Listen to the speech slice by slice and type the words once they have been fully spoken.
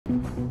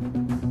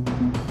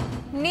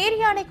நீர்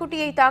யானை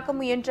குட்டியை தாக்க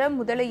முயன்ற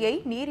முதலையை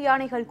நீர்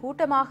யானைகள்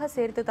கூட்டமாக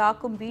சேர்த்து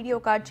தாக்கும் வீடியோ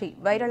காட்சி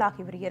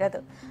வைரலாகி வருகிறது.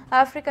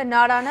 ஆப்பிரிக்க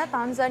நாடான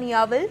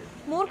தான்சானியாவில்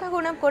மூர்க்க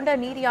குணம் கொண்ட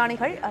நீர்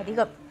யானைகள்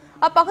அதிகம்.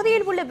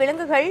 அப்பகுதியில் உள்ள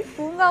விலங்குகள்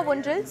பூங்கா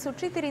ஒன்றில்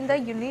சுற்றித் திரிந்த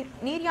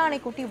நீர் யானை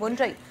குட்டி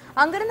ஒன்றை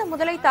அங்கிருந்த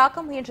முதலை தாக்க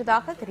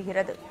முயன்றதாக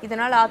தெரிகிறது.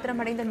 இதனால்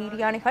ஆத்திரமடைந்த நீர்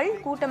யானைகள்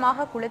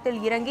கூட்டமாக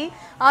குளத்தில் இறங்கி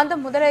அந்த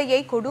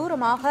முதலையை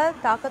கொடூரமாக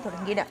தாக்க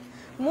தொடங்கின.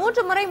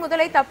 3 முறை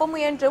முதலை தப்ப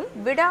முயன்றும்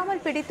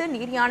விடாமல் பிடித்து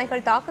நீர்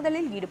யானைகள்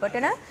தாக்குதலில்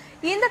ஈடுபட்டன.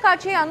 இந்த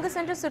காட்சியை அங்கு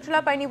சென்ற சுற்றுலா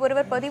பயணி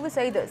ஒருவர் பதிவு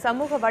செய்து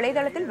சமூக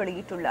வலைதளத்தில்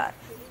வெளியிட்டுள்ளார்.